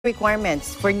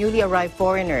requirements for newly arrived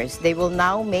foreigners. They will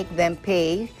now make them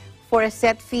pay for a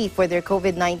set fee for their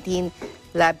COVID-19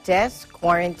 lab tests,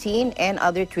 quarantine, and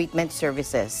other treatment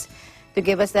services. To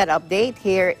give us that update,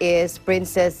 here is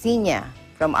Princess Sinya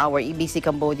from our EBC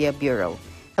Cambodia Bureau.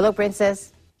 Hello,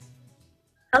 Princess.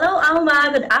 Hello,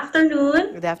 Alma. Good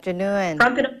afternoon. Good afternoon.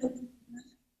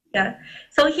 Yeah.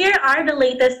 So here are the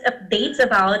latest updates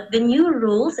about the new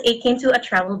rules akin to a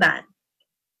travel ban.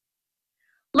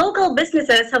 Local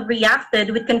businesses have reacted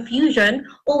with confusion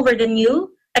over the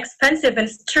new, expensive and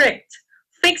strict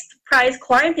fixed-price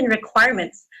quarantine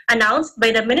requirements announced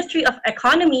by the Ministry of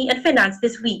Economy and Finance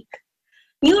this week.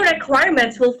 New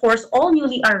requirements will force all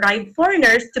newly arrived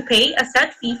foreigners to pay a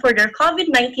set fee for their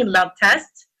COVID-19 lab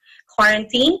tests,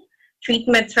 quarantine,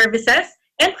 treatment services,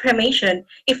 and cremation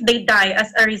if they die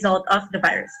as a result of the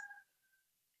virus.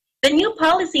 The new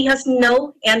policy has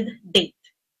no end date.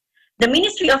 The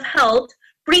Ministry of Health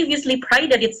previously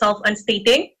prided itself on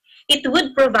stating it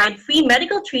would provide free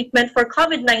medical treatment for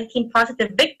COVID-19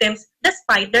 positive victims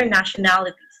despite their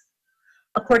nationalities.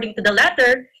 According to the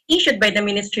letter issued by the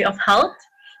Ministry of Health,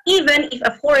 even if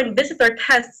a foreign visitor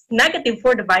tests negative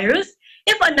for the virus,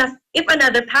 if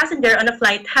another passenger on a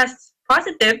flight tests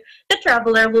positive, the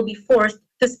traveler will be forced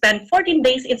to spend 14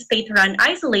 days in state-run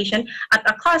isolation at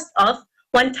a cost of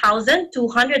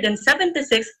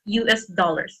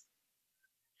 $1,276.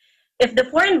 If the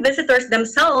foreign visitors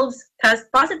themselves test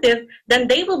positive, then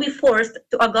they will be forced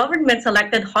to a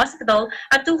government-selected hospital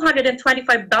at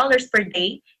 $225 per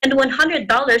day and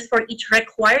 $100 for each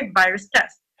required virus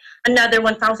test. Another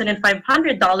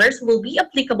 $1,500 will be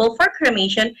applicable for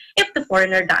cremation if the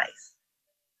foreigner dies.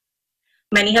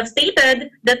 Many have stated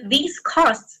that these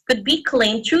costs could be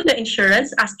claimed through the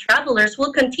insurance as travelers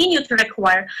will continue to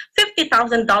require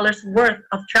 $50,000 worth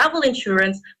of travel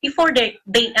insurance before they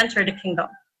enter the kingdom.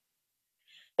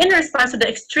 In response to the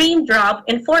extreme drop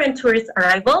in foreign tourist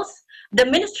arrivals, the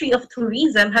Ministry of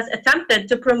Tourism has attempted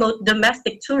to promote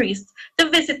domestic tourists to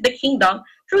visit the kingdom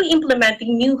through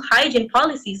implementing new hygiene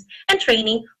policies and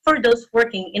training for those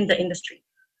working in the industry.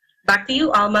 Back to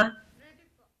you, Alma.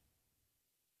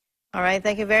 All right,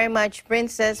 thank you very much,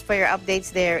 Princess, for your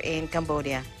updates there in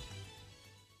Cambodia.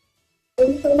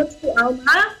 Thank you so much to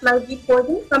Alma, live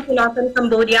reporting from Phnom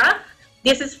Cambodia.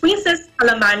 This is Princess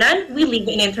Alamanan. We live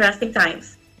in interesting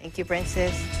times. Thank you,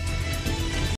 Princess.